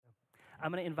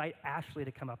I'm going to invite Ashley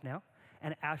to come up now.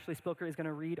 And Ashley Spilker is going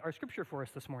to read our scripture for us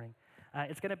this morning.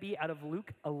 It's going to be out of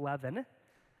Luke 11,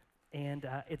 and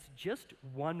it's just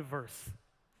one verse.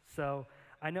 So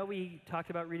I know we talked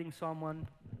about reading Psalm 1.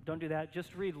 Don't do that.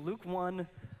 Just read Luke 1,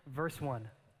 verse 1.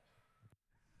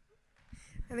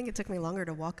 I think it took me longer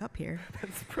to walk up here.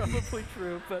 That's probably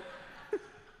true, but...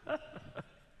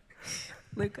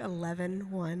 Luke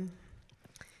 11:1.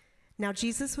 Now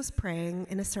Jesus was praying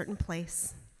in a certain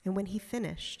place, and when he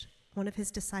finished, one of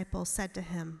his disciples said to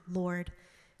him, "Lord,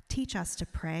 teach us to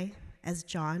pray, as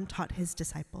John taught his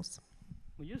disciples."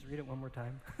 Will you just read it one more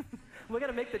time? We got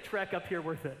to make the trek up here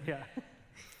worth it, yeah.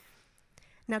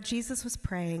 Now Jesus was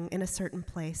praying in a certain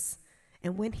place,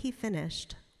 and when he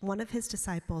finished, one of his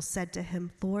disciples said to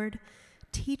him, "Lord,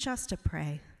 teach us to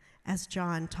pray, as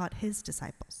John taught his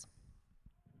disciples."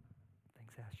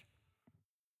 Thanks, Ash.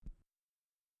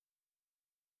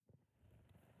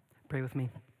 Pray with me.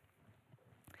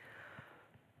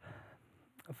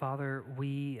 Father,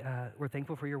 we're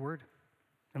thankful for your word.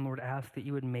 And Lord, ask that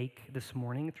you would make this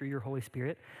morning, through your Holy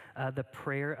Spirit, the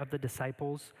prayer of the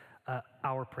disciples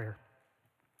our prayer.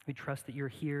 We trust that you're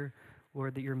here,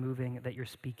 Lord, that you're moving, that you're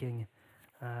speaking,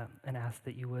 and ask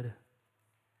that you would,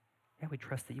 we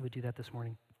trust that you would do that this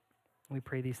morning. And we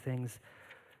pray these things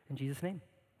in Jesus' name.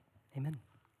 Amen.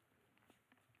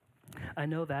 I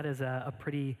know that is a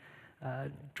pretty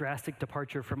drastic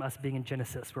departure from us being in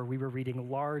Genesis, where we were reading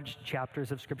large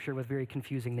chapters of Scripture with very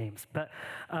confusing names. But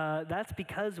that's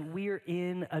because we're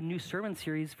in a new sermon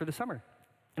series for the summer.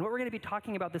 And what we're going to be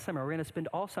talking about this summer, we're going to spend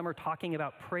all summer talking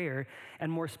about prayer,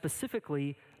 and more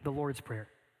specifically, the Lord's Prayer.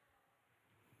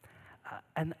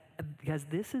 And guys,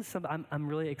 this is something, I'm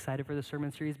really excited for the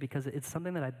sermon series because it's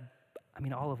something that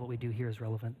all of what we do here is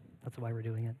relevant. That's why we're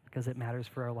doing it, because it matters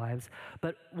for our lives.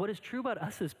 But what is true about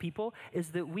us as people is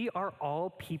that we are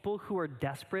all people who are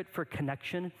desperate for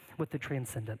connection with the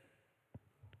transcendent.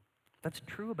 That's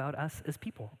true about us as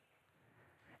people.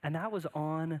 And that was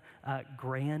on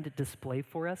grand display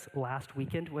for us last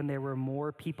weekend when there were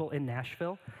more people in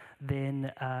Nashville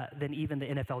than even the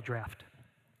NFL draft.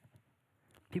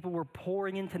 People were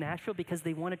pouring into Nashville because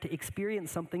they wanted to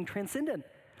experience something transcendent.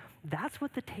 That's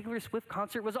what the Taylor Swift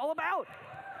concert was all about,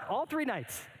 all 3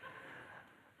 nights,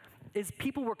 is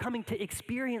people were coming to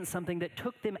experience something that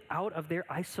took them out of their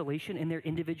isolation in their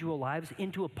individual lives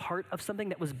into a part of something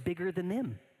that was bigger than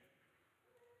them.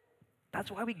 That's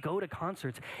why we go to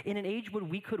concerts. In an age when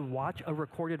we could watch a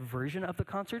recorded version of the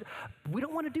concert, we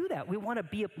don't want to do that. We want to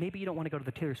be, maybe you don't want to go to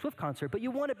the Taylor Swift concert, but you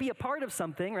want to be a part of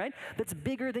something, right, that's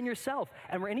bigger than yourself.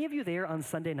 And were any of you there on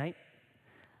Sunday night?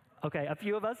 Okay, a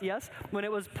few of us, yes, when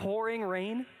it was pouring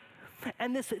rain.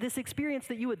 And this experience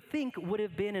that you would think would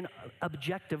have been an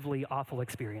objectively awful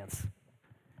experience,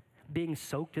 being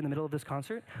soaked in the middle of this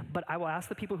concert. But I will ask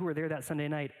the people who were there that Sunday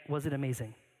night, was it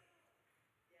amazing?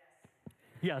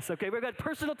 Yes, okay, we've got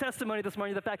personal testimony this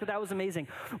morning, the fact that that was amazing.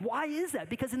 Why is that?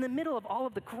 Because in the middle of all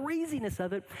of the craziness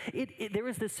of it, there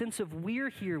is this sense of we're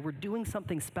here, we're doing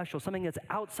something special, something that's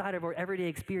outside of our everyday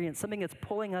experience, something that's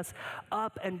pulling us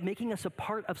up and making us a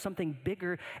part of something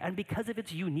bigger, and because of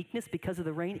its uniqueness, because of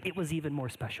the rain, it was even more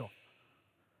special.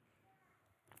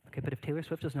 Okay, but if Taylor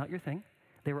Swift is not your thing,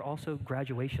 there were also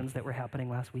graduations that were happening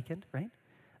last weekend, right?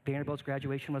 Vanderbilt's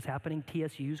graduation was happening,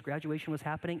 TSU's graduation was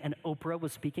happening, and Oprah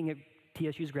was speaking at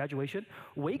TSU's graduation,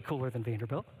 way cooler than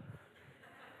Vanderbilt.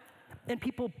 And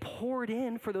people poured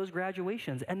in for those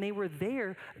graduations, and they were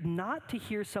there not to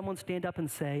hear someone stand up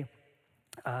and say,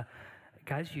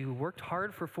 guys, you worked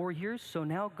hard for 4 years, so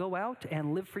now go out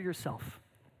and live for yourself.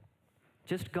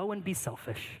 Just go and be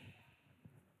selfish.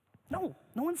 No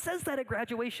one says that at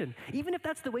graduation. Even if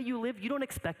that's the way you live, you don't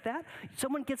expect that.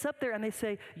 Someone gets up there and they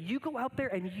say, you go out there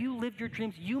and you live your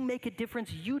dreams, you make a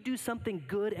difference, you do something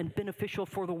good and beneficial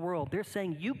for the world. They're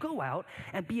saying you go out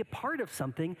and be a part of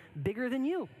something bigger than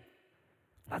you.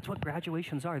 That's what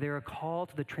graduations are. They're a call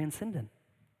to the transcendent.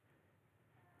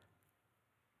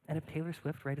 And if Taylor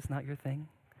Swift, right, is not your thing,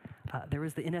 there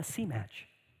was the NSC match,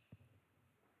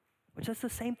 which is the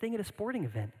same thing at a sporting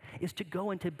event, is to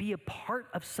go and to be a part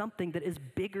of something that is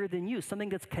bigger than you, something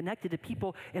that's connected to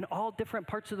people in all different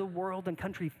parts of the world and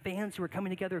country, fans who are coming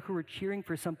together, who are cheering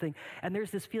for something, and there's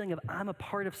this feeling of I'm a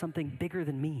part of something bigger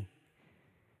than me.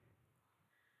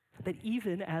 That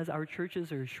even as our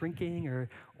churches are shrinking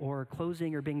or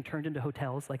closing or being turned into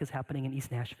hotels, like is happening in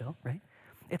East Nashville, right?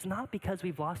 It's not because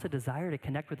we've lost a desire to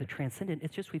connect with the transcendent,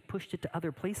 it's just we've pushed it to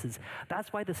other places.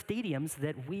 That's why the stadiums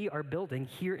that we are building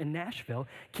here in Nashville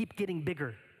keep getting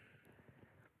bigger.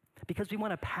 Because we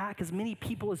want to pack as many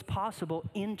people as possible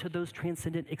into those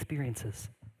transcendent experiences.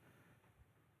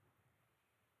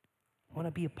 We want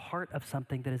to be a part of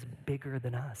something that is bigger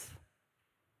than us.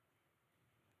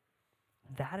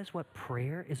 That is what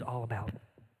prayer is all about.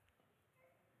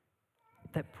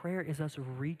 That prayer is us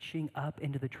reaching up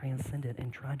into the transcendent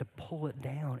and trying to pull it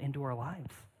down into our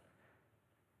lives.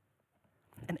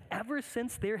 And ever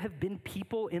since there have been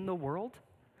people in the world,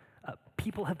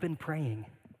 people have been praying.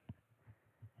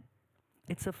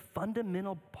 It's a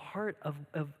fundamental part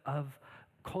of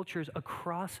cultures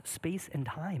across space and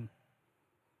time.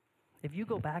 If you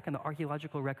go back in the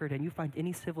archaeological record and you find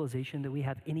any civilization that we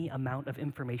have any amount of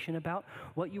information about,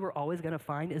 what you are always going to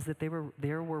find is that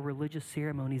there were religious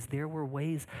ceremonies, there were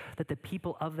ways that the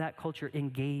people of that culture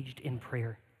engaged in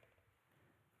prayer.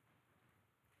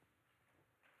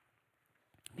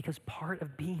 Because part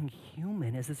of being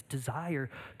human is this desire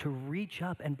to reach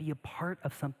up and be a part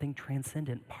of something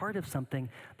transcendent, part of something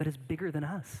that is bigger than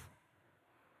us.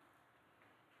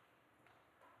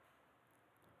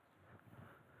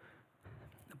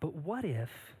 But what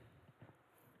if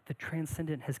the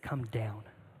transcendent has come down?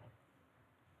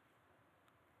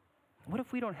 What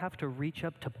if we don't have to reach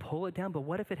up to pull it down, but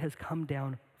what if it has come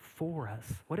down for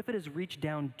us? What if it has reached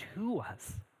down to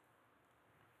us?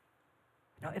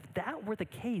 Now, if that were the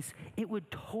case, it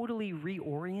would totally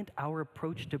reorient our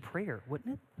approach to prayer,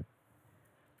 wouldn't it?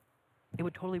 It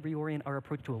would totally reorient our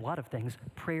approach to a lot of things.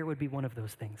 Prayer would be one of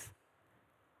those things.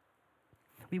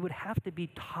 We would have to be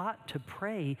taught to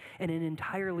pray in an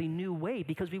entirely new way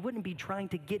because we wouldn't be trying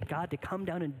to get God to come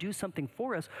down and do something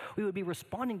for us. We would be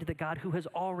responding to the God who has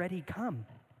already come.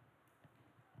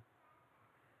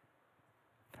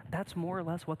 That's more or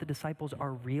less what the disciples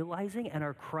are realizing and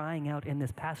are crying out in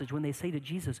this passage when they say to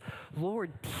Jesus,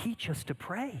 Lord, teach us to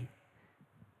pray.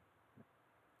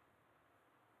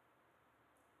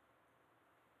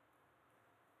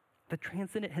 The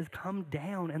transcendent has come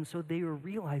down, and so they are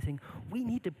realizing we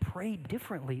need to pray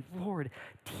differently. Lord,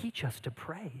 teach us to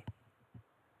pray.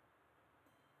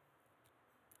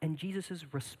 And Jesus'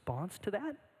 response to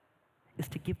that is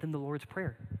to give them the Lord's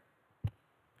Prayer.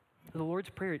 The Lord's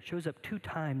Prayer, it shows up 2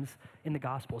 times in the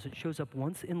Gospels. It shows up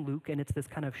once in Luke, and it's this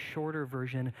kind of shorter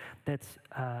version that's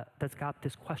got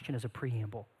this question as a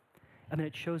preamble. And then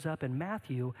it shows up in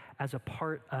Matthew as a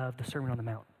part of the Sermon on the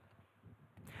Mount.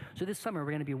 So this summer,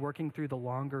 we're going to be working through the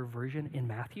longer version in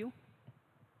Matthew.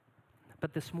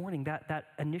 But this morning, that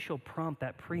initial prompt,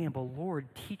 that preamble, Lord,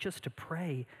 teach us to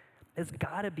pray, has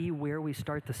got to be where we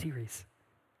start the series.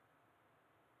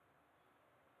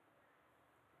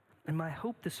 And my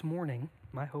hope this morning,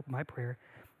 my prayer,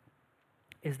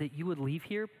 is that you would leave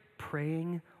here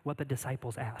praying what the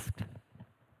disciples asked.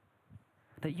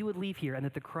 That you would leave here and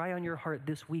that the cry on your heart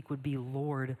this week would be,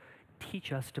 Lord,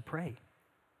 teach us to pray.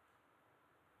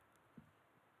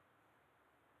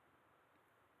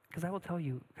 Because I will tell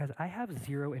you, guys, I have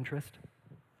zero interest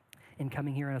in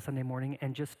coming here on a Sunday morning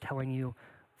and just telling you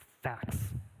facts.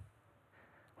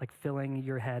 Like filling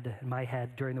your head and my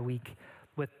head during the week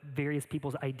with various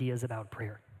people's ideas about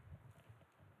prayer.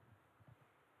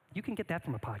 You can get that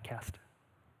from a podcast.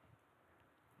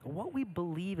 What we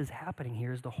believe is happening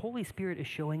here is the Holy Spirit is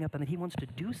showing up and that he wants to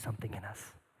do something in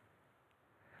us.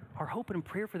 Our hope and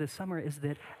prayer for this summer is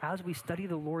that as we study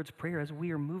the Lord's Prayer, as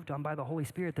we are moved on by the Holy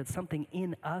Spirit, that something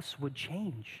in us would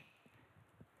change.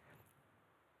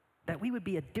 That we would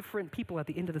be a different people at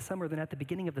the end of the summer than at the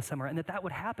beginning of the summer, and that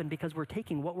would happen because we're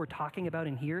taking what we're talking about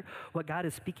in here, what God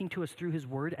is speaking to us through his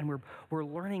word, and we're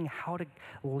learning how to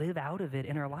live out of it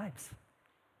in our lives.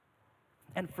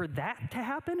 And for that to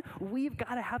happen, we've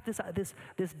got to have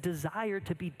this desire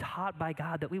to be taught by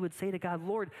God, that we would say to God,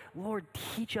 Lord,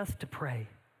 teach us to pray.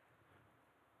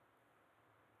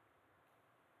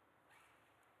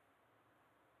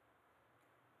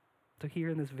 So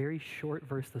here in this very short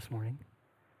verse this morning,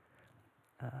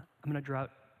 I'm going to draw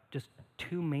out just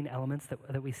 2 main elements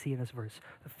that we see in this verse.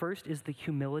 The first is the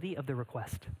humility of the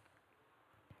request.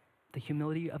 The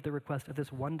humility of the request of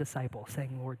this one disciple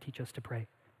saying, Lord, teach us to pray.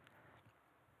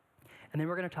 And then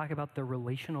we're going to talk about the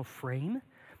relational frame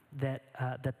that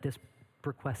this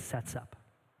request sets up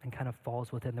and kind of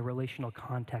falls within the relational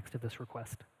context of this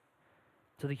request.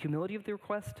 So the humility of the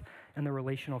request and the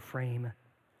relational frame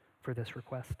for this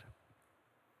request.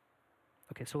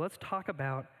 Okay, so let's talk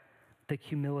about the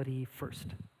humility first.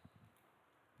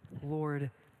 Lord,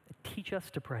 teach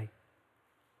us to pray.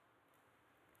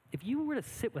 If you were to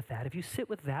sit with that, if you sit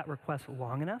with that request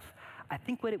long enough, I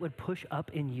think what it would push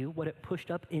up in you, what it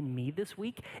pushed up in me this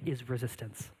week, is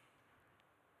resistance.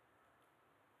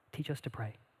 Teach us to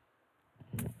pray.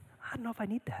 I don't know if I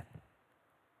need that.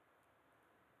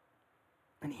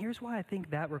 And here's why I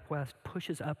think that request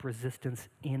pushes up resistance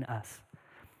in us.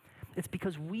 It's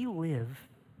because we live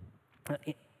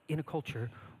in a culture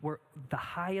where the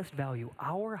highest value,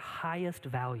 our highest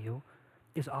value,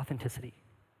 is authenticity.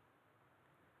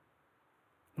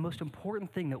 The most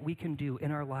important thing that we can do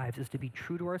in our lives is to be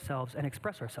true to ourselves and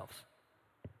express ourselves,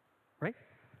 right?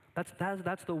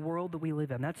 That's the world that we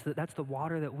live in. That's the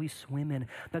water that we swim in.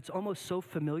 That's almost so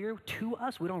familiar to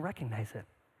us, we don't recognize it.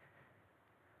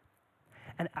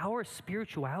 And our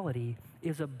spirituality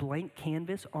is a blank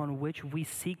canvas on which we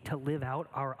seek to live out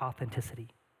our authenticity.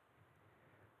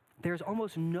 There's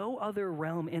almost no other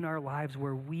realm in our lives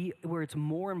where it's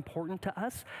more important to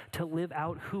us to live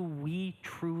out who we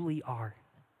truly are.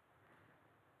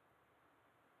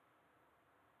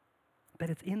 But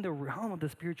it's in the realm of the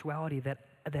spirituality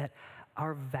that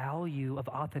our value of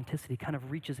authenticity kind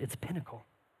of reaches its pinnacle.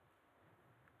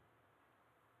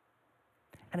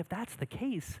 And if that's the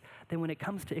case, then when it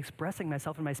comes to expressing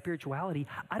myself in my spirituality,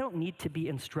 I don't need to be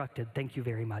instructed, thank you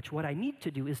very much. What I need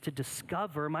to do is to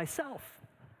discover myself.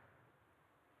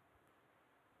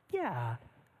 Yeah,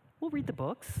 we'll read the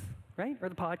books, right? Or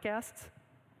the podcasts.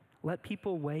 Let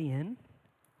people weigh in.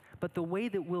 But the way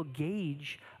that we'll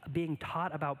gauge being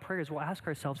taught about prayer is we'll ask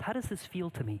ourselves, how does this feel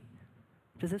to me?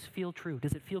 Does this feel true?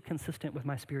 Does it feel consistent with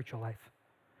my spiritual life?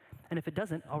 And if it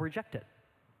doesn't, I'll reject it.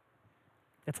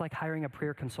 It's like hiring a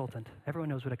prayer consultant. Everyone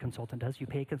knows what a consultant does. You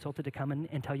pay a consultant to come in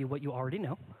and tell you what you already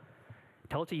know.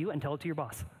 Tell it to you and tell it to your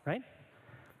boss, right?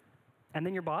 And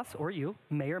then your boss or you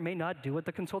may or may not do what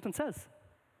the consultant says.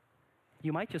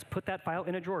 You might just put that file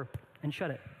in a drawer and shut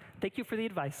it. Thank you for the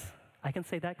advice. I can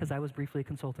say that because I was briefly a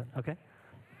consultant, okay?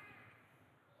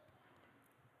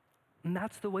 And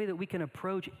that's the way that we can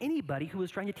approach anybody who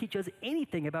is trying to teach us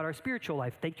anything about our spiritual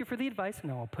life. Thank you for the advice.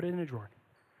 No, I'll put it in a drawer.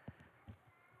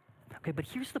 Okay, but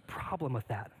here's the problem with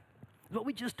that. What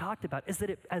we just talked about is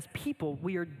that as people,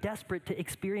 we are desperate to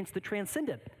experience the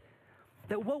transcendent.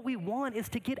 That what we want is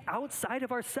to get outside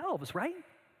of ourselves, right?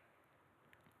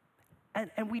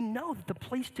 And we know that the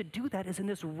place to do that is in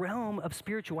this realm of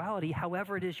spirituality,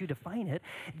 however it is you define it.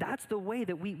 That's the way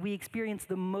that we experience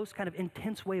the most kind of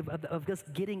intense way of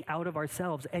just getting out of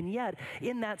ourselves. And yet,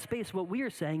 in that space, what we are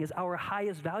saying is our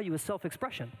highest value is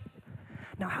self-expression.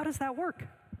 Now, how does that work?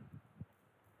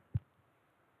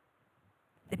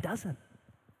 It doesn't.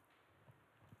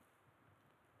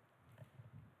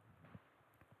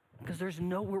 Because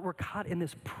we're caught in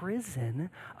this prison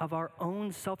of our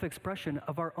own self-expression,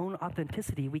 of our own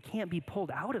authenticity. We can't be pulled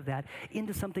out of that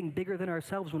into something bigger than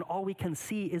ourselves when all we can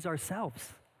see is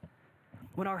ourselves.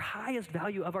 When our highest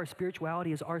value of our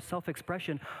spirituality is our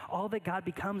self-expression, all that God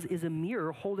becomes is a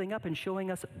mirror holding up and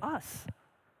showing us us.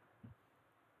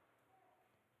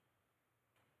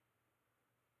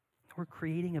 We're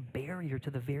creating a barrier to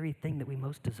the very thing that we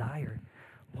most desire.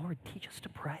 Lord, teach us to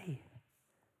pray.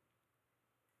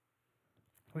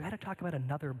 We got to talk about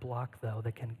another block, though,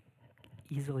 that can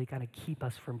easily kind of keep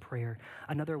us from prayer.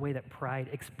 Another way that pride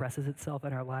expresses itself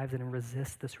in our lives and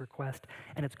resists this request,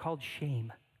 and it's called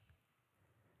shame.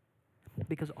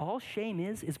 Because all shame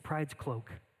is pride's cloak.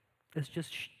 It's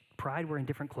just pride wearing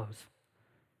different clothes.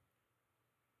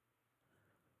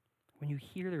 When you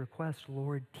hear the request,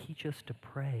 Lord, teach us to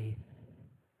pray,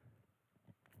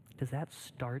 does that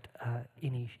start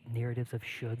any narratives of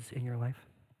shoulds in your life?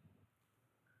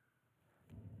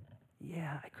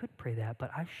 Yeah, I could pray that, but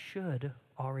I should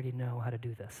already know how to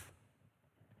do this.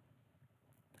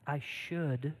 I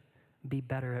should be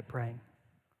better at praying.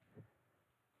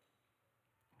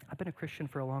 I've been a Christian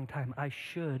for a long time. I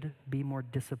should be more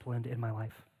disciplined in my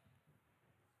life.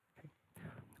 Okay.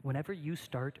 Whenever you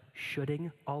start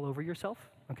shoulding all over yourself,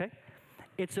 okay,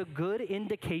 it's a good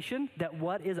indication that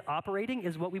what is operating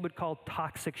is what we would call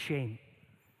toxic shame.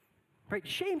 Right?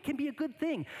 Shame can be a good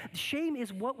thing. Shame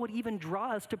is what would even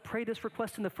draw us to pray this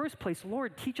request in the first place.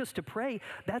 Lord, teach us to pray.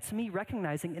 That's me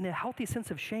recognizing in a healthy sense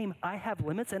of shame, I have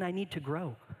limits and I need to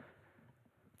grow.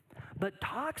 But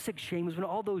toxic shame is when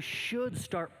all those shoulds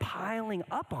start piling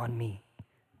up on me.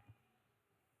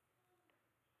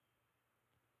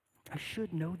 I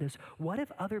should know this. What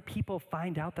if other people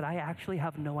find out that I actually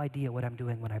have no idea what I'm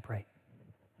doing when I pray?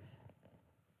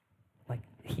 Like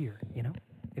here, you know?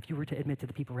 If you were to admit to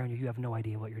the people around you, you have no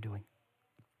idea what you're doing.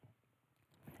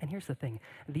 And here's the thing.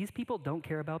 These people don't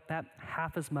care about that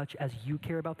half as much as you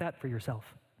care about that for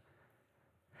yourself.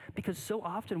 Because so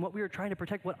often what we are trying to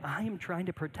protect, what I am trying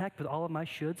to protect with all of my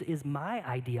shoulds is my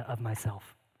idea of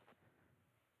myself.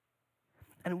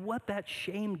 And what that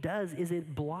shame does is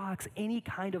it blocks any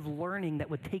kind of learning that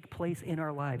would take place in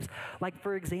our lives. Like,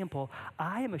 for example,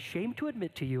 I am ashamed to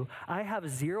admit to you, I have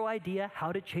zero idea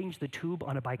how to change the tube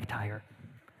on a bike tire.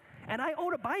 And I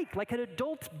own a bike, like an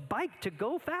adult bike to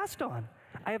go fast on.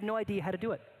 I have no idea how to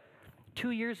do it.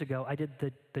 2 years ago, I did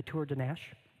the Tour de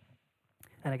Nash.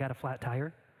 and I got a flat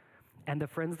tire. And the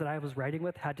friends that I was riding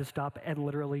with had to stop and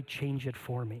literally change it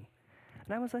for me.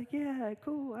 And I was like, yeah,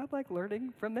 cool, I'm like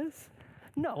learning from this.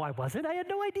 No, I wasn't. I had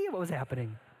no idea what was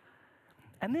happening.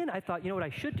 And then I thought, you know what I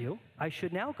should do? I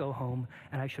should now go home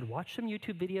and I should watch some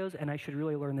YouTube videos and I should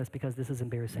really learn this because this is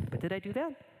embarrassing. But did I do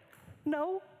that?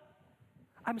 No.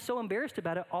 I'm so embarrassed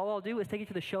about it, all I'll do is take it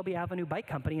to the Shelby Avenue Bike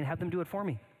Company and have them do it for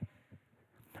me.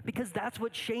 Because that's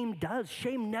what shame does.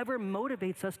 Shame never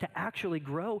motivates us to actually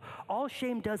grow. All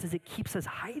shame does is it keeps us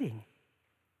hiding.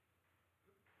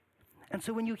 And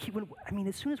so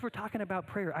as soon as we're talking about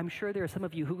prayer, I'm sure there are some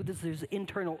of you who there's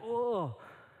internal,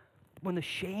 when the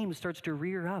shame starts to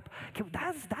rear up.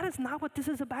 That is not what this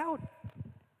is about.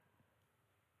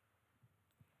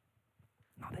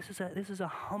 No, this is a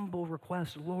humble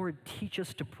request. Lord, teach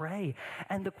us to pray.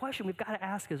 And the question we've got to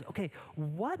ask is, okay,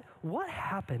 what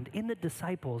happened in the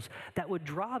disciples that would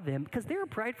draw them, because they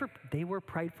were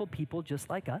prideful people just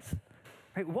like us,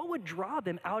 right? What would draw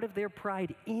them out of their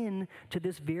pride into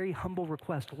this very humble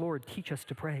request, Lord, teach us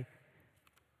to pray?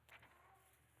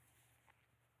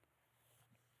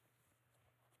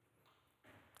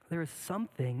 There was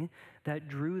something that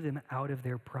drew them out of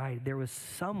their pride. There was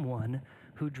someone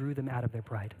who drew them out of their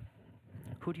pride.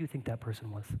 Who do you think that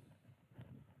person was?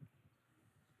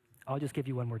 I'll just give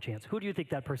you one more chance. Who do you think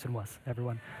that person was,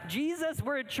 everyone? Jesus.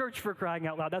 We're in church, for crying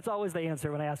out loud. That's always the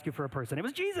answer when I ask you for a person. It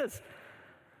was Jesus.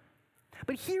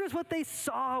 But here's what they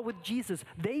saw with Jesus.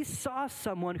 They saw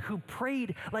someone who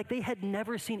prayed like they had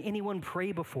never seen anyone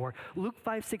pray before. Luke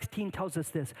 5:16 tells us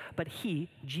this, but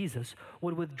he, Jesus,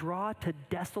 would withdraw to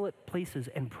desolate places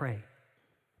and pray.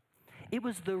 It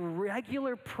was the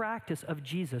regular practice of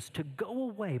Jesus to go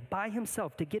away by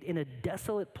himself, to get in a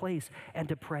desolate place and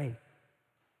to pray.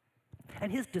 And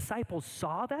his disciples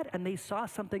saw that, and they saw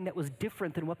something that was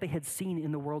different than what they had seen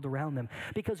in the world around them.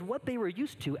 Because what they were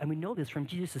used to, and we know this from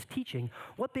Jesus' teaching,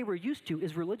 what they were used to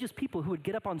is religious people who would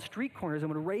get up on street corners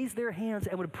and would raise their hands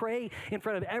and would pray in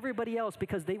front of everybody else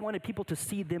because they wanted people to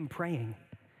see them praying.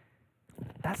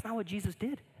 That's not what Jesus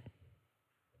did.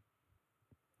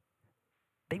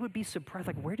 They would be surprised,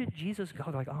 like, where did Jesus go?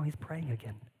 They're like, oh, he's praying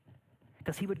again.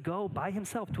 Because he would go by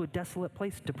himself to a desolate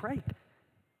place to pray.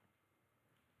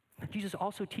 Jesus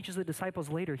also teaches the disciples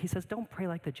later. He says, don't pray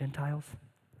like the Gentiles,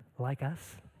 like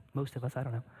us, most of us, I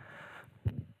don't know,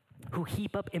 who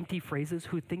heap up empty phrases,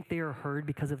 who think they are heard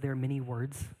because of their many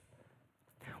words,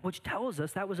 which tells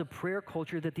us that was a prayer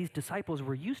culture that these disciples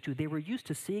were used to. They were used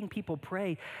to seeing people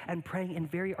pray and praying in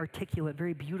very articulate,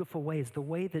 very beautiful ways. The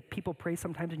way that people pray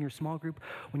sometimes in your small group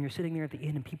when you're sitting there at the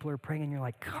end and people are praying and you're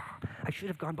like, I should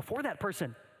have gone before that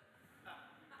person.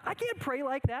 I can't pray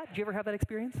like that. Do you ever have that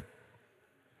experience?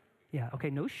 Yeah, okay,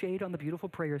 no shade on the beautiful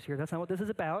prayers here. That's not what this is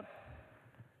about.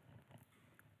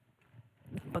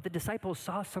 But the disciples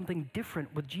saw something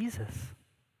different with Jesus.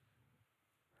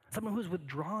 Someone who was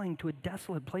withdrawing to a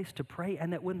desolate place to pray,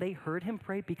 and that when they heard him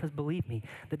pray, because believe me,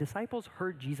 the disciples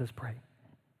heard Jesus pray.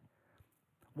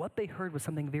 What they heard was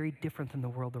something very different than the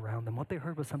world around them. What they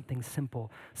heard was something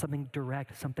simple, something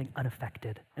direct, something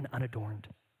unaffected and unadorned.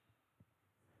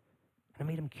 And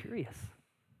it made them curious.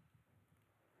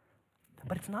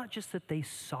 But it's not just that they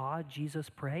saw Jesus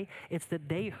pray, it's that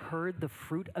they heard the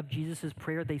fruit of Jesus'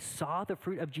 prayer. They saw the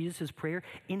fruit of Jesus' prayer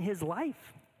in his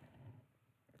life.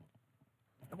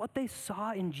 What they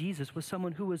saw in Jesus was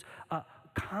someone who was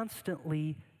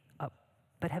constantly,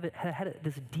 but had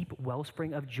this deep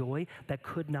wellspring of joy that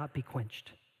could not be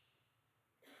quenched.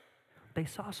 They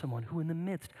saw someone who in the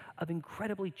midst of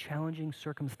incredibly challenging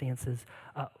circumstances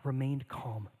remained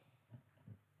calm.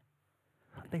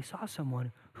 They saw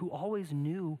someone who always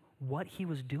knew what he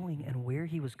was doing and where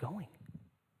he was going.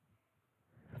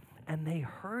 And they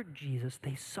heard Jesus,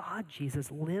 they saw Jesus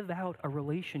live out a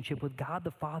relationship with God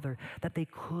the Father that they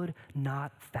could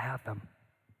not fathom.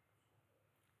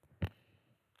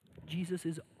 Jesus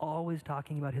is always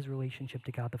talking about his relationship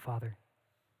to God the Father.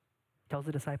 He tells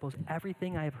the disciples,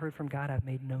 everything I have heard from God I've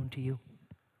made known to you.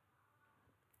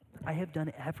 I have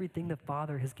done everything the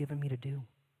Father has given me to do.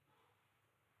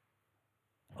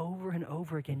 Over and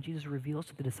over again, Jesus reveals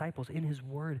to the disciples in his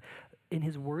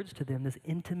words to them, this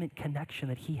intimate connection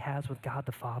that he has with God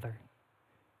the Father.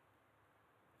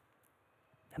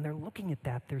 And they're looking at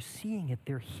that, they're seeing it,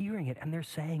 they're hearing it, and they're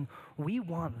saying, we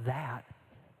want that.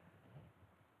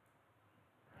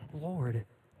 Lord,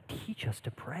 teach us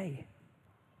to pray.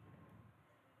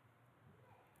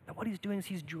 And what he's doing is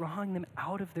he's drawing them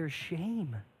out of their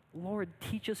shame. Lord,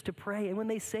 teach us to pray. And when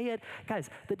they say it, guys,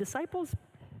 the disciples,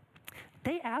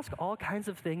 they ask all kinds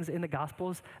of things in the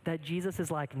Gospels that Jesus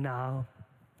is like, no,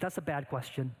 that's a bad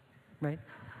question, right?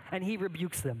 And he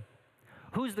rebukes them.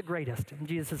 Who's the greatest? And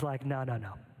Jesus is like, no.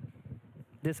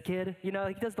 This kid, he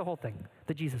does the whole thing,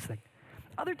 the Jesus thing.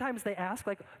 Other times they ask,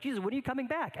 like, Jesus, when are you coming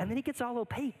back? And then he gets all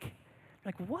opaque.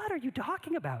 Like, what are you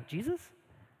talking about, Jesus?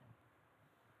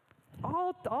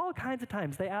 All kinds of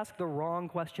times they ask the wrong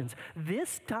questions.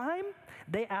 This time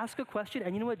they ask a question,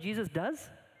 and you know what Jesus does?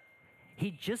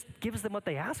 He just gives them what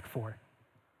they ask for.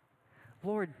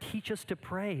 Lord, teach us to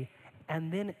pray.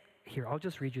 And then, here, I'll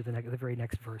just read you the very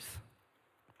next verse.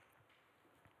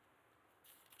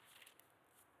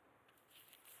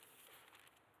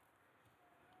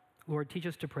 Lord, teach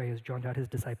us to pray, as John taught his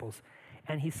disciples.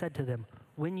 And he said to them,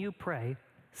 when you pray,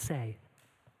 say.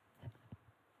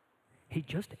 He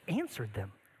just answered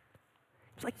them.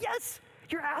 He's like, yes,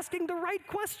 you're asking the right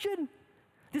question.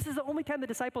 This is the only time the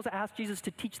disciples asked Jesus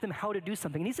to teach them how to do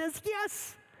something. And he says,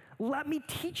 yes, let me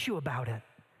teach you about it.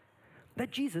 That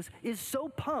Jesus is so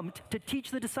pumped to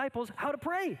teach the disciples how to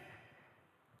pray.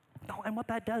 No, and what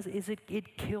that does is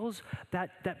it kills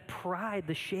that pride,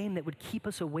 the shame that would keep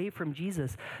us away from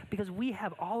Jesus, because we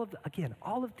have all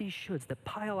of these shoulds that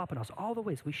pile up on us, all the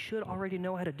ways we should already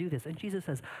know how to do this. And Jesus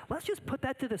says, let's just put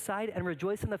that to the side and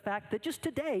rejoice in the fact that just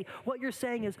today, what you're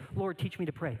saying is, Lord, teach me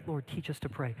to pray. Lord, teach us to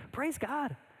pray. Praise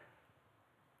God.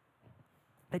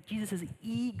 That Jesus is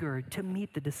eager to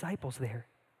meet the disciples there.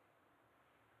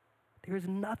 There is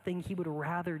nothing he would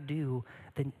rather do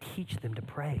than teach them to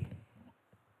pray.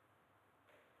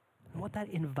 And what that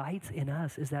invites in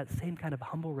us is that same kind of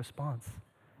humble response.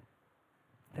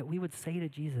 That we would say to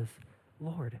Jesus,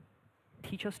 Lord,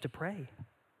 teach us to pray.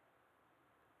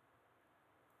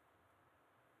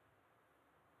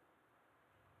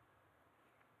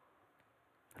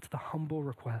 That's the humble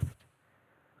request.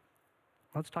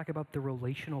 Let's talk about the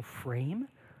relational frame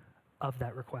of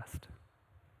that request.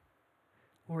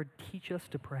 Lord, teach us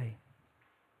to pray.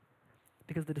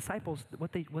 Because the disciples,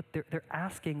 they're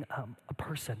asking a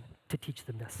person to teach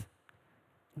them this,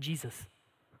 Jesus.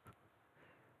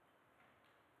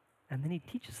 And then he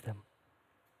teaches them.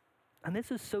 And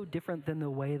this is so different than the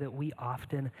way that we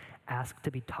often ask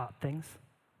to be taught things.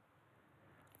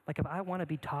 Like if I want to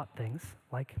be taught things,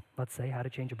 like let's say how to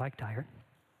change a bike tire,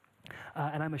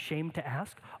 and I'm ashamed to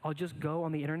ask, I'll just go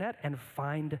on the internet and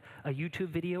find a YouTube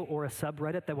video or a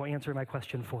subreddit that will answer my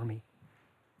question for me.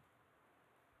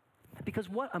 Because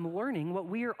what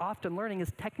we are often learning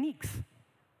is techniques.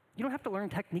 You don't have to learn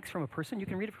techniques from a person, you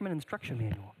can read it from an instruction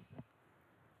manual.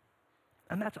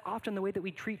 And that's often the way that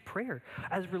we treat prayer.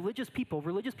 As religious people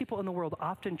in the world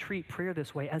often treat prayer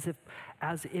this way, as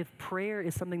if prayer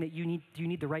is something that you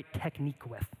need the right technique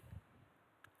with.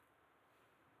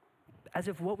 As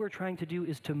if what we're trying to do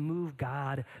is to move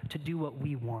God to do what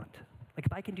we want. Like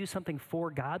if I can do something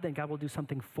for God, then God will do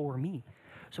something for me.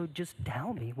 So just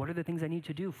tell me, what are the things I need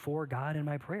to do for God in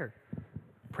my prayer?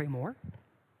 Pray more?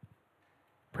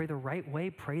 Pray the right way,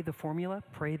 pray the formula,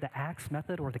 pray the ACTS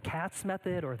method or the CATS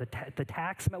method or the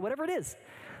TAX method, whatever it is.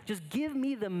 Just give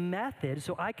me the method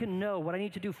so I can know what I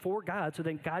need to do for God so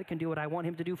that God can do what I want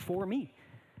him to do for me.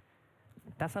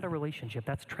 That's not a relationship,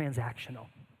 that's transactional.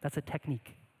 That's a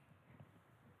technique.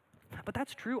 But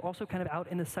that's true also kind of out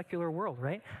in the secular world,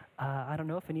 right? I don't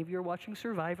know if any of you are watching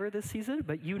Survivor this season,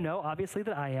 but you know obviously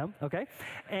that I am, okay?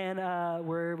 And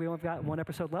we only got one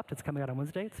episode left. It's coming out on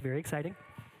Wednesday. It's very exciting.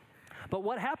 But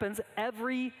what happens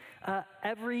every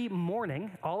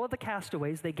morning, all of the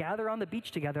castaways, they gather on the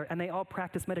beach together and they all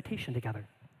practice meditation together.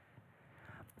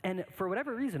 And for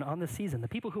whatever reason on this season, the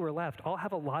people who are left all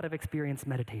have a lot of experience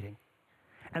meditating.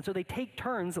 And so they take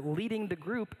turns leading the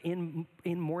group in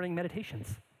morning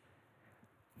meditations.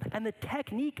 And the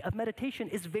technique of meditation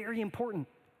is very important,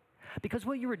 because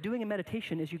what you are doing in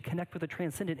meditation is you connect with the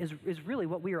transcendent is really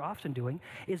what we are often doing,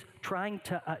 is trying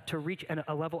to reach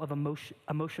a level of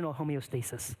emotional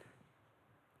homeostasis,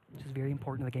 which is very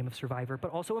important in the game of Survivor,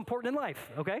 but also important in life,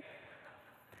 okay?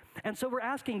 And so we're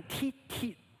asking,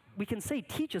 we can say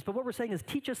teach us, but what we're saying is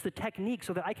teach us the technique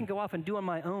so that I can go off and do on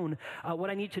my own what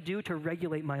I need to do to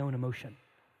regulate my own emotion.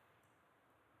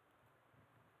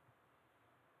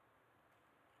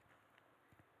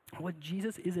 What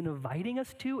Jesus is inviting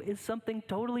us to is something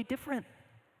totally different.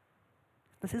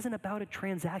 This isn't about a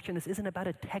transaction. This isn't about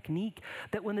a technique.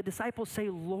 That when the disciples say,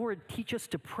 Lord, teach us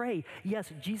to pray,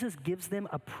 yes, Jesus gives them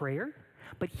a prayer,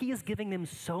 but he is giving them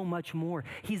so much more.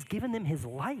 He's given them his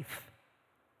life.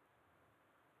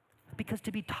 Because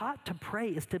to be taught to pray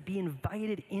is to be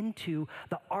invited into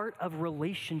the art of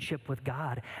relationship with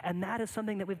God. And that is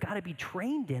something that we've got to be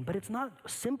trained in. But it's not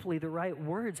simply the right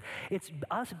words. It's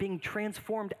us being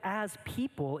transformed as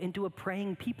people into a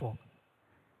praying people.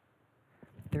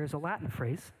 There's a Latin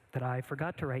phrase that I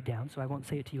forgot to write down, so I won't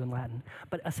say it to you in Latin.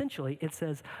 But essentially, it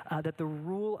says that the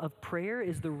rule of prayer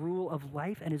is the rule of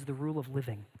life and is the rule of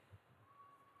living.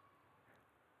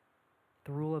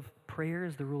 The rule of prayer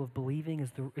is the rule of believing,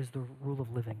 is the rule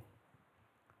of living.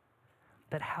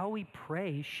 That how we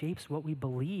pray shapes what we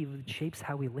believe, shapes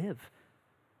how we live.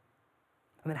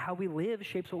 And that how we live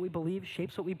shapes what we believe,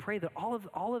 shapes what we pray. That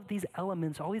all of these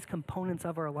elements, all these components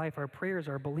of our life, our prayers,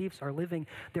 our beliefs, our living,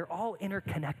 they're all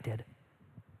interconnected.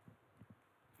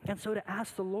 And so to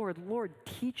ask the Lord, Lord,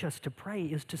 teach us to pray,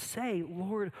 is to say,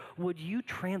 Lord, would you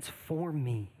transform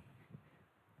me?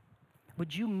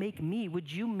 Would you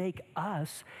make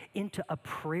us into a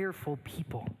prayerful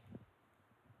people?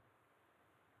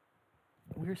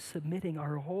 We're submitting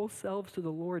our whole selves to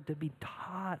the Lord to be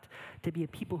taught to be a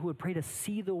people who would pray, to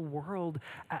see the world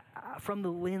from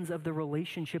the lens of the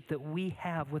relationship that we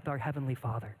have with our Heavenly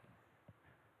Father.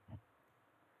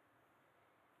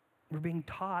 We're being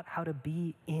taught how to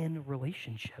be in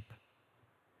relationship.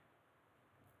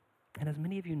 And as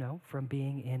many of you know from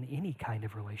being in any kind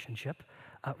of relationship,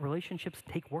 relationships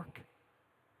take work.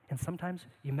 And sometimes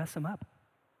you mess them up.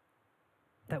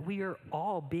 That we are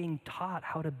all being taught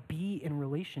how to be in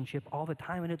relationship all the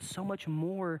time, and it's so much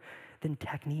more than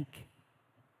technique.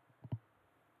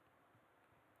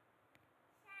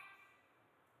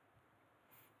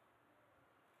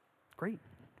 Great,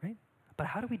 right? But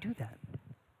how do we do that?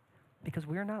 Because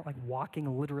we're not like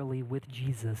walking literally with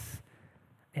Jesus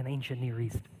in ancient Near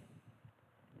East.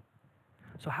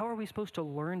 So how are we supposed to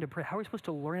learn to pray? How are we supposed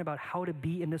to learn about how to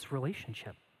be in this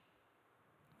relationship?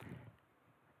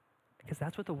 Because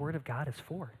that's what the Word of God is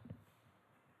for.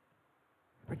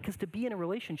 Because to be in a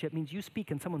relationship means you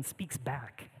speak and someone speaks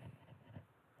back.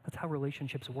 That's how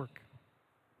relationships work.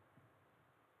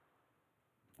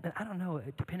 And I don't know,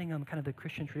 depending on kind of the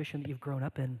Christian tradition that you've grown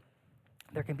up in,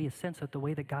 there can be a sense that the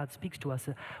way that God speaks to us,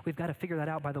 we've got to figure that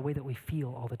out by the way that we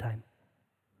feel all the time.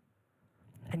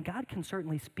 And God can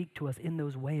certainly speak to us in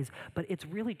those ways, but it's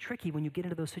really tricky when you get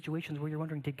into those situations where you're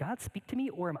wondering, did God speak to me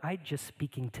or am I just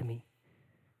speaking to me?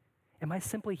 Am I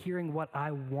simply hearing what I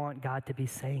want God to be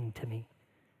saying to me?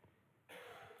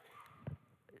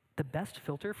 The best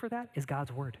filter for that is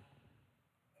God's Word.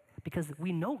 Because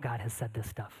we know God has said this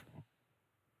stuff.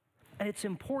 And it's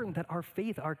important that our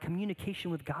faith, our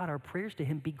communication with God, our prayers to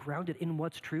Him be grounded in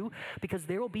what's true, because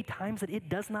there will be times that it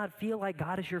does not feel like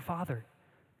God is your Father.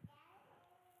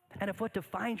 And if what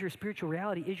defines your spiritual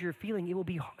reality is your feeling, it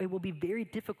will be very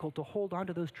difficult to hold on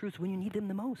to those truths when you need them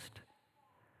the most.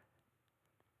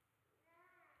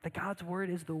 That God's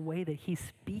Word is the way that He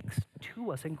speaks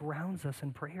to us and grounds us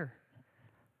in prayer.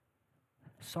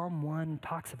 Psalm 1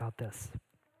 talks about this.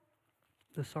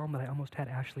 The psalm that I almost had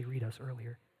Ashley read us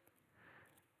earlier.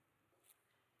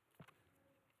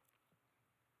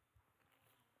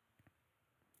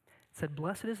 It said,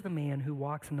 "Blessed is the man who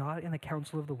walks not in the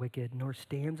counsel of the wicked, nor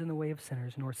stands in the way of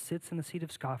sinners, nor sits in the seat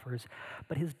of scoffers,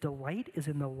 but his delight is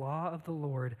in the law of the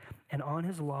Lord, and on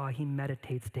his law he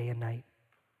meditates day and night.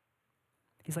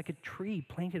 He's like a tree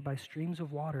planted by streams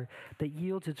of water that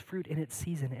yields its fruit in its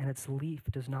season, and its leaf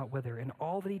does not wither. In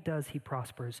all that he does, he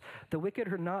prospers. The wicked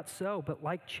are not so, but are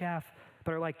like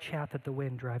chaff that the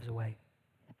wind drives away."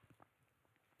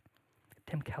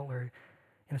 Tim Keller,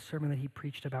 in a sermon that he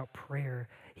preached about prayer,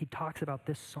 he talks about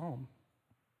this psalm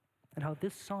and how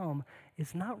this psalm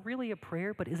is not really a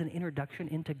prayer, but is an introduction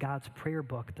into God's prayer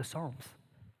book, the Psalms.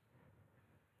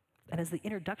 And as the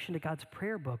introduction to God's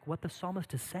prayer book, what the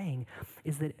psalmist is saying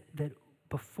is that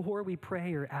before we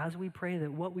pray or as we pray,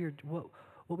 that what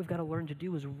we've got to learn to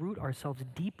do is root ourselves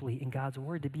deeply in God's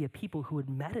Word, to be a people who would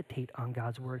meditate on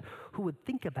God's Word, who would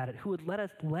think about it, who would let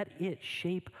it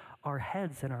shape our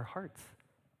heads and our hearts.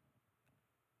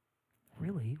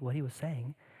 Really, what he was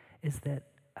saying is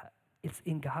that it's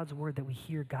in God's Word that we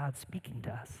hear God speaking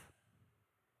to us,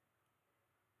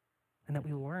 and that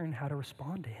we learn how to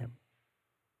respond to Him.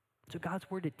 So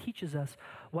God's Word, it teaches us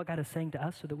what God is saying to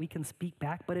us so that we can speak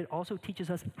back, but it also teaches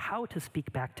us how to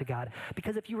speak back to God.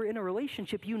 Because if you were in a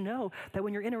relationship, you know that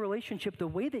when you're in a relationship, the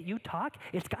way that you talk,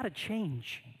 it's got to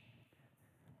change.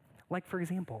 Like, for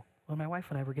example, when my wife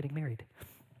and I were getting married,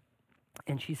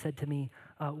 and she said to me,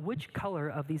 "Which color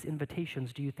of these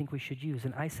invitations do you think we should use?"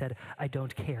 And I said, "I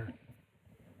don't care."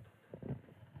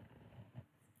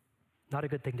 Not a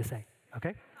good thing to say,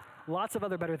 okay? Lots of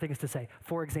other better things to say.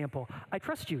 For example, "I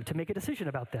trust you to make a decision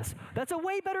about this." That's a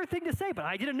way better thing to say, but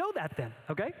I didn't know that then,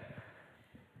 okay?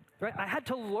 Right? I had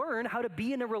to learn how to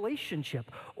be in a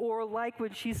relationship. Or like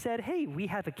when she said, "Hey, we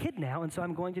have a kid now, and so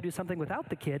I'm going to do something without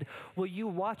the kid. Will you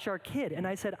watch our kid?" And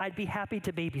I said, "I'd be happy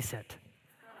to babysit."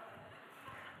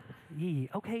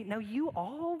 Okay, now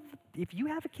if you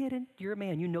have a kid and you're a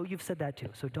man, you know you've said that too,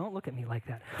 so don't look at me like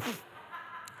that.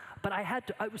 But I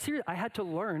had to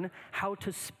learn how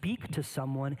to speak to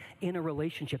someone in a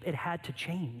relationship. It had to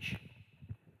change.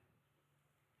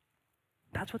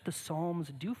 That's what the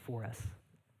Psalms do for us.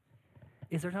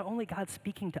 Is they're not only God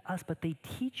speaking to us, but they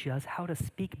teach us how to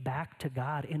speak back to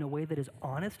God in a way that is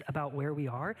honest about where we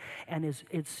are and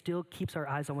it still keeps our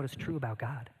eyes on what is true about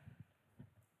God.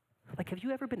 Like, have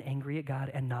you ever been angry at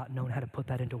God and not known how to put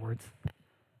that into words?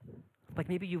 Like,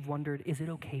 maybe you've wondered, is it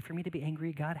okay for me to be angry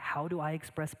at God? How do I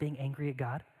express being angry at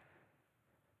God?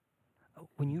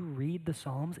 When you read the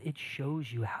Psalms, it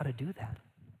shows you how to do that.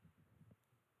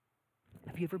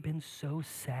 Have you ever been so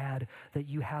sad that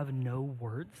you have no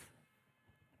words?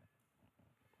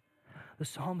 The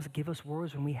Psalms give us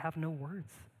words when we have no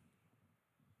words.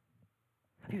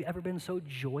 Have you ever been so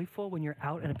joyful when you're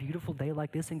out on a beautiful day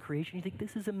like this in creation? You think,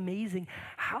 this is amazing.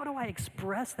 How do I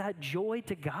express that joy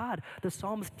to God? The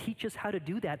Psalms teach us how to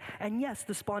do that. And yes,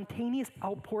 the spontaneous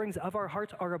outpourings of our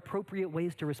hearts are appropriate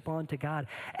ways to respond to God.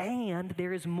 And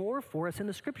there is more for us in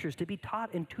the scriptures to be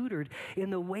taught and tutored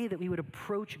in the way that we would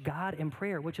approach God in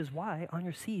prayer, which is why on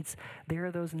your seats, there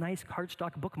are those nice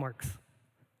cardstock bookmarks.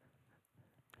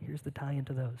 Here's the tie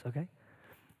into those, okay?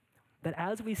 That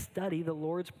as we study the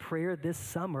Lord's Prayer this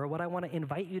summer, what I want to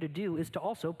invite you to do is to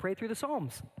also pray through the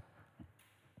Psalms.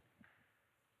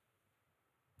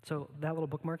 So that little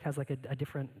bookmark has like a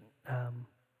different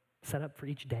setup for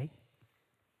each day.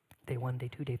 Day 1,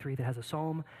 day 2, day 3, that has a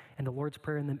psalm and the Lord's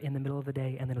Prayer in the middle of the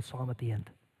day and then a psalm at the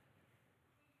end.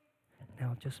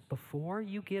 Now, just before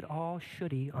you get all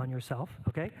shitty on yourself,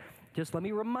 okay, just let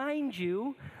me remind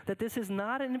you that this is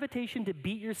not an invitation to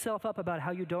beat yourself up about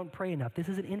how you don't pray enough. This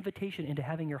is an invitation into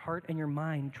having your heart and your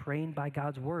mind trained by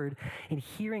God's word and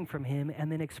hearing from him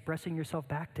and then expressing yourself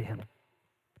back to him.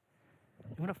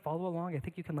 You want to follow along? I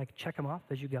think you can check them off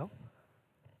as you go.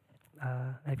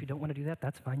 And if you don't want to do that,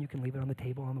 that's fine. You can leave it on the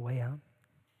table on the way out.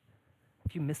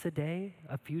 If you miss a day,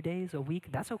 a few days, a week,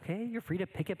 that's okay. You're free to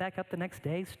pick it back up the next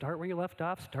day, start where you left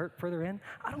off, start further in.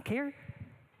 I don't care.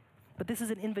 But this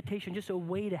is an invitation, just a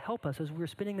way to help us as we're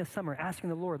spending this summer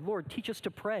asking the Lord, teach us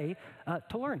to pray,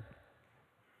 to learn.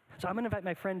 So I'm going to invite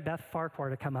my friend Beth Farquhar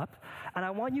to come up, and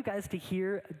I want you guys to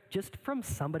hear just from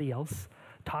somebody else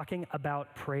talking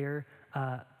about prayer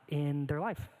in their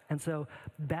life. And so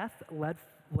Beth led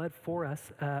for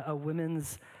us a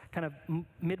women's kind of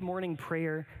mid-morning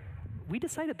prayer. We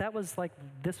decided that was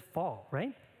this fall,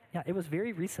 right? Yeah, it was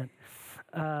very recent.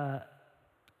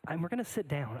 And we're going to sit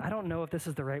down. I don't know if this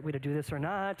is the right way to do this or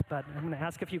not, but I'm going to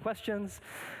ask a few questions.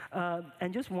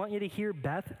 And just want you to hear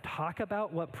Beth talk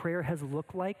about what prayer has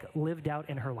looked like lived out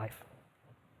in her life.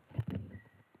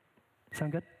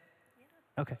 Sound good?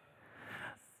 Yeah. Okay.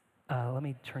 Let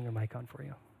me turn your mic on for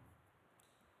you.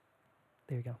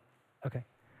 There you go. Okay.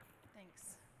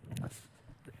 Thanks.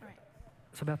 All right.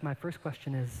 So Beth, my first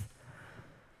question is,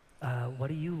 what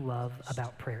do you love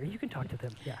about prayer? You can talk to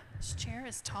them, yeah. This chair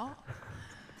is tall.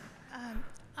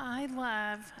 I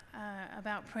love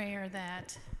about prayer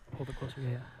that... Hold it closer,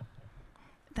 yeah.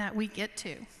 That we get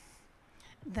to.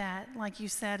 That, like you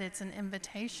said, it's an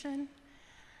invitation.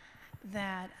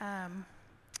 That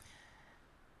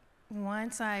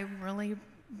once I really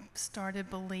started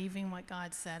believing what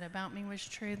God said about me was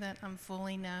true, that I'm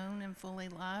fully known and fully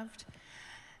loved,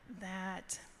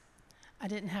 that I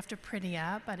didn't have to pretty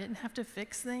up, I didn't have to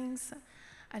fix things,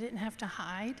 I didn't have to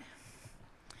hide,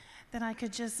 that I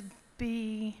could just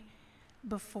be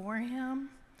before him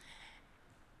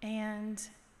and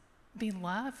be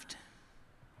loved.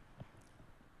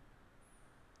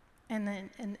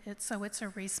 So it's a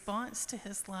response to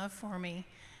his love for me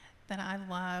that I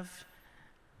love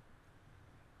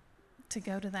to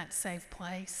go to that safe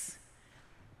place.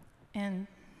 And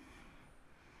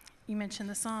you mentioned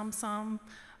the Psalm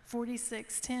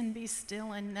 46:10, be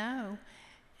still and know.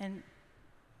 And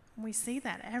we see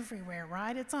that everywhere,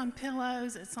 right? It's on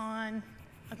pillows, it's on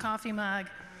a coffee mug,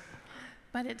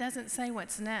 but it doesn't say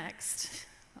what's next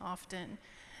often.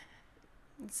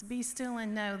 It's be still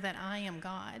and know that I am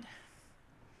God.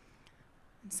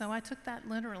 And so I took that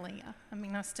literally. I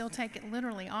mean, I still take it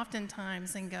literally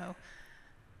oftentimes and go,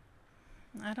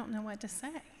 I don't know what to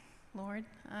say, Lord,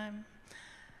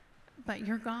 but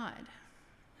you're God.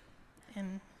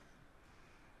 And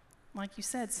like you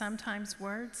said, sometimes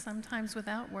words, sometimes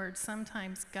without words,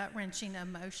 sometimes gut-wrenching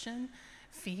emotion,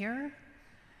 fear,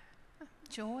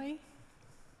 joy.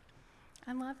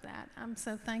 I love that. I'm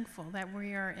so thankful that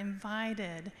we are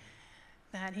invited,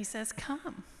 that he says,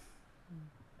 come.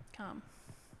 Come.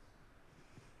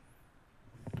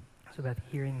 So Beth,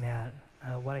 hearing that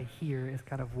what I hear is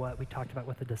kind of what we talked about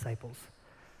with the disciples.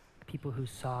 People who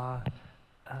saw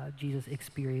Jesus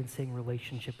experiencing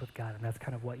relationship with God, and that's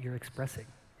kind of what you're expressing,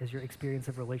 is your experience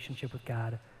of relationship with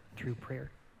God through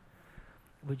prayer.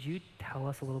 Would you tell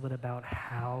us a little bit about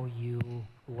how you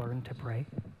learned to pray?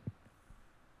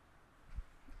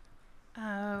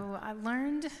 Oh, I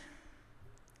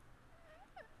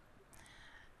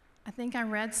think I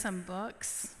read some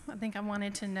books. I think I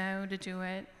wanted to know to do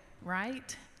it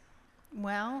right,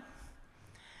 well,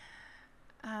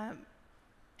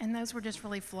 and those were just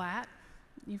really flat.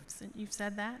 You've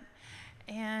said that.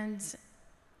 And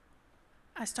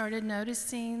I started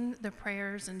noticing the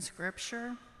prayers in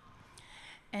Scripture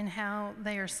and how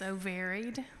they are so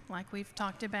varied. Like we've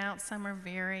talked about, some are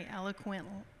very eloquent,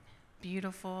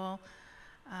 beautiful,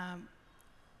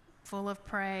 full of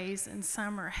praise, and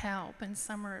some are help, and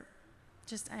some are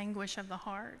just anguish of the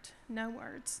heart, no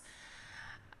words.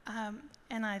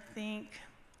 And I think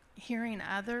hearing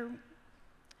other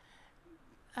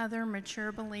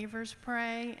mature believers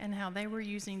pray and how they were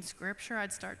using Scripture,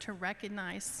 I'd start to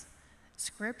recognize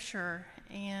Scripture.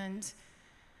 And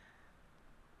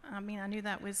I mean, I knew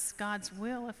that was God's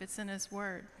will if it's in His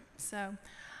Word. So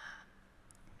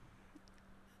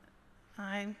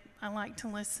I like to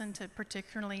listen to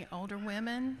particularly older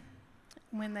women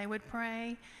when they would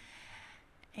pray,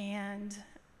 and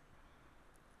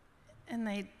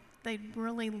they'd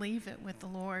really leave it with the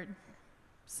Lord.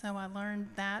 So I learned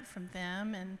that from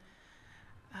them, and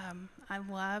I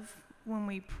love when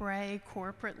we pray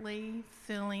corporately,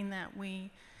 feeling that we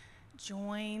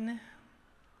join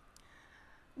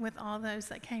with all those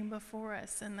that came before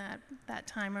us in that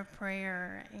time of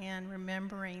prayer, and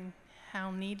remembering how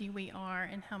needy we are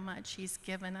and how much He's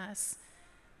given us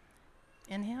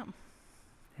in Him.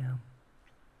 Yeah.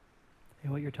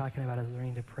 And what you're talking about is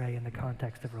learning to pray in the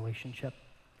context of relationship,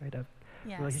 right? Of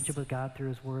Yes. relationship with God through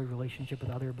His Word, relationship with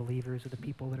other believers, with the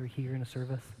people that are here in a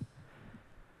service.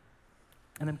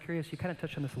 And I'm curious, you kind of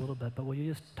touched on this a little bit, but will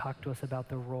you just talk to us about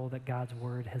the role that God's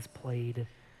Word has played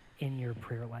in your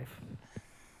prayer life?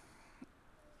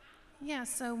 Yeah,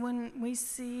 so when we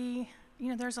see,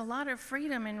 there's a lot of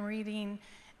freedom in reading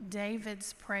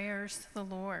David's prayers to the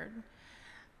Lord.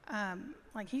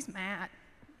 Like he's mad,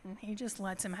 and he just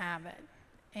lets him have it.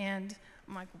 And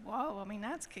I'm like, whoa,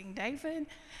 that's King David.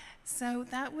 So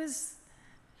that was,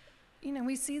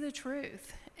 we see the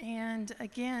truth. And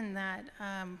again, that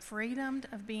freedom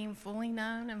of being fully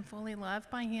known and fully loved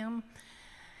by Him.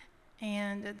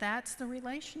 And that's the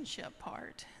relationship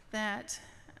part, that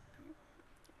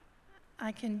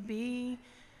I can be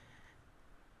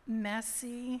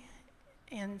messy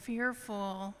and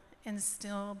fearful and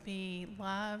still be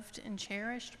loved and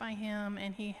cherished by Him,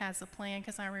 and He has a plan,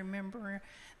 because I remember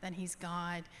that He's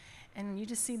God. And you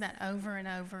just see that over and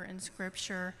over in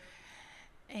Scripture.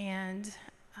 And,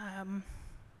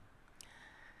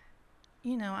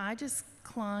 I just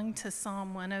clung to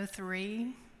Psalm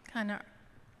 103 kind of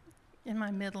in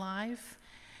my midlife.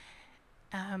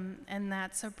 And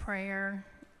that's a prayer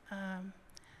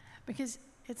because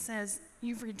it says,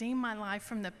 "You've redeemed my life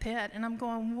from the pit." And I'm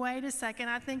going, wait a second,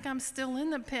 I think I'm still in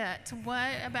the pit.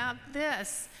 What about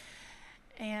this?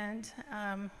 And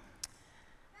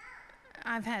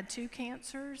I've had 2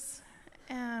 cancers,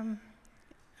 a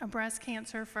breast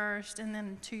cancer first, and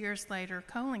then 2 years later,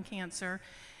 colon cancer.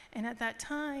 And at that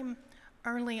time,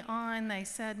 early on, they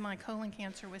said my colon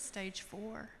cancer was stage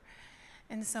 4.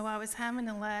 And so I was having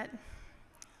to let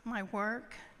my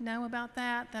work know about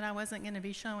that I wasn't going to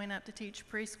be showing up to teach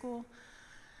preschool.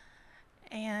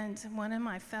 And one of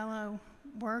my fellow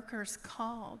workers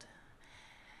called,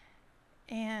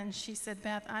 and she said,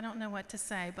 "Beth, I don't know what to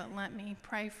say, but let me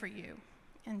pray for you."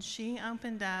 And she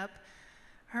opened up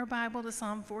her Bible to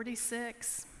Psalm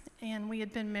 46, and we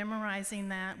had been memorizing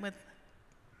that with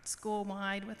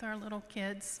school-wide with our little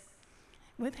kids,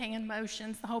 with hand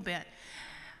motions, the whole bit.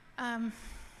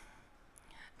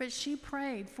 But she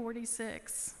prayed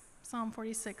Psalm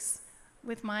 46,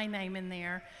 with my name in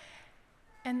there,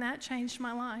 and that changed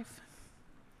my life.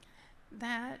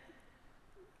 That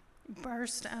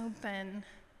burst open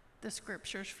the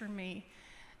Scriptures for me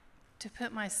to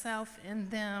put myself in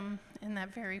them in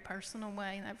that very personal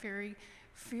way, in that very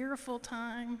fearful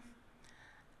time.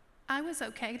 I was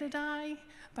okay to die,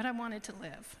 but I wanted to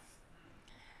live.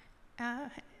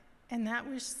 And that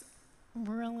was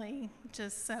really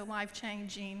just so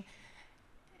life-changing.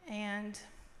 And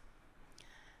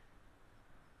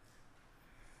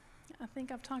I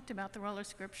think I've talked about the role of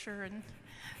Scripture, and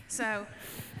so.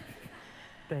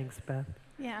 Thanks, Beth.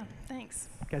 Yeah, thanks.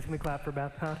 Guys, can we clap for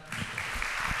Beth, huh?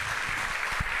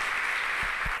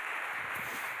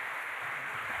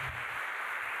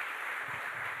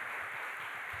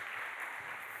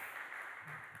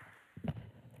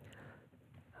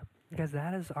 Because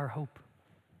that is our hope,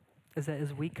 is that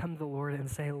as we come to the Lord and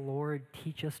say, Lord,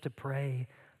 teach us to pray,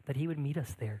 that he would meet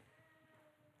us there.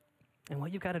 And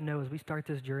what you've got to know as we start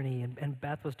this journey, and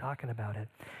Beth was talking about it,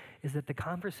 is that the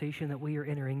conversation that we are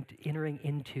entering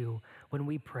into when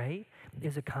we pray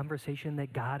is a conversation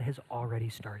that God has already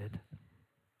started.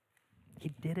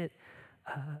 He did it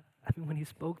when he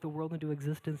spoke the world into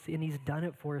existence, and he's done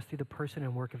it for us through the person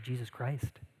and work of Jesus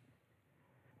Christ.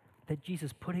 That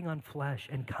Jesus putting on flesh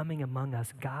and coming among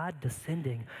us, God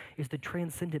descending, is the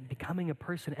transcendent, becoming a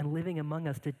person and living among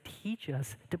us to teach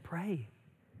us to pray.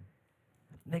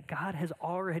 That God has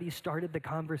already started the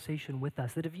conversation with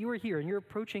us. That if you are here and you're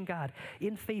approaching God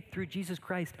in faith through Jesus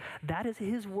Christ, that is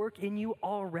his work in you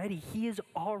already. He is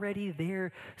already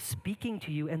there speaking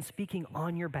to you and speaking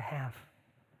on your behalf.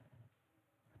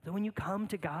 So when you come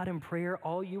to God in prayer,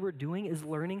 all you are doing is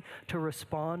learning to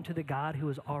respond to the God who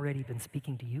has already been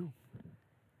speaking to you.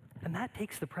 And that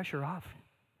takes the pressure off.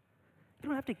 You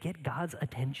don't have to get God's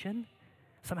attention,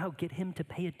 somehow get him to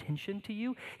pay attention to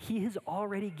you. He has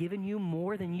already given you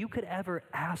more than you could ever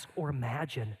ask or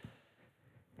imagine.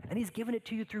 And he's given it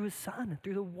to you through his Son,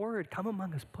 through the Word. Come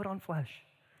among us, put on flesh.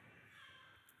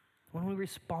 When we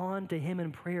respond to him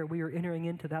in prayer, we are entering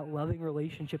into that loving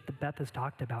relationship that Beth has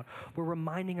talked about. We're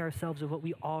reminding ourselves of what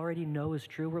we already know is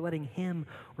true. We're letting him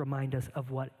remind us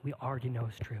of what we already know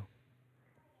is true.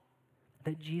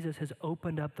 That Jesus has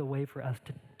opened up the way for us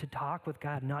to talk with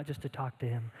God, not just to talk to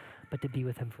him, but to be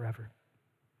with him forever.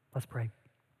 Let's pray.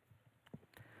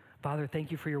 Father,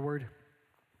 thank you for your word.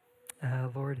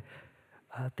 Lord,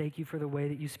 thank you for the way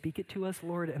that you speak it to us,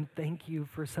 Lord, and thank you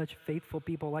for such faithful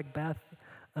people like Beth,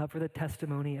 for the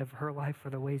testimony of her life,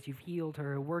 for the ways you've healed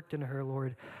her, worked in her,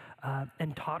 Lord,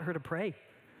 and taught her to pray.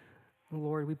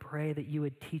 Lord, we pray that you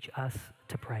would teach us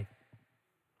to pray.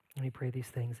 And we pray these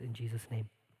things in Jesus' name.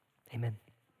 Amen.